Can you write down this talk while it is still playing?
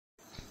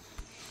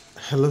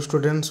Hello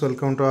students,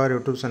 welcome to our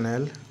YouTube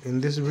channel. In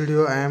this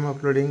video I am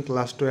uploading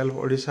class 12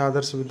 Odisha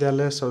Adarsha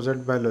Vidyalay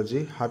subject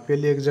biology half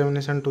yearly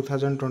examination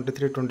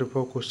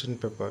 2023-24 question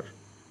paper.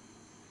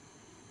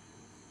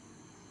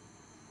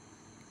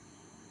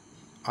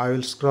 I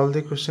will scroll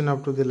the question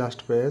up to the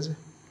last page.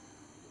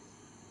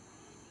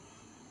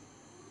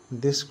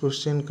 This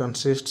question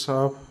consists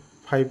of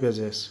 5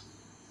 pages.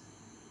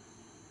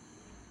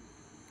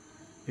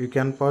 You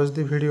can pause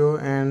the video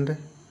and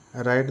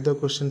write the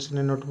questions in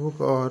a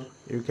notebook, or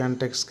you can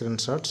take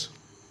screenshots.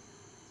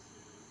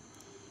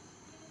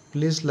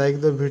 Please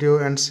like the video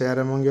and share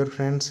among your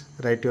friends.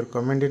 Write your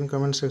comment in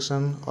comment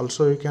section.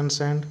 Also, you can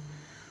send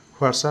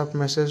WhatsApp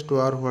message to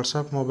our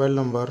WhatsApp mobile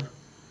number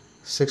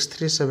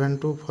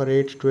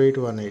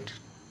 6372482818.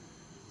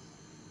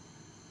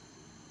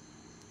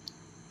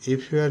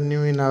 If you are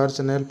new in our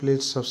channel,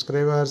 please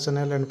subscribe our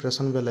channel and press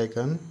on bell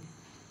icon.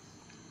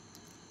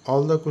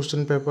 All the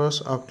question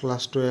papers of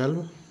class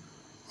 12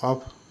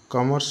 of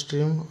commerce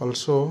stream,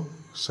 also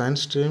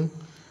science stream,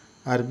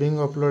 are being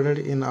uploaded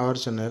in our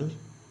channel.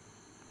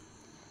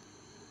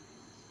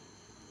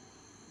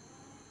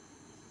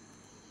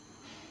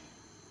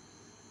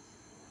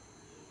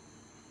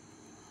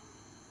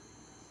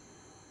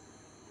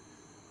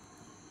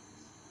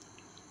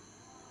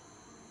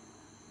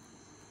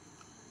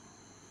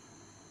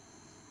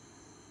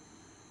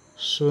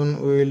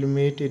 Soon we will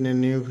meet in a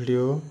new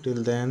video.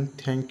 Till then,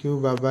 thank you,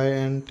 bye bye,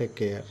 and take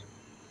care.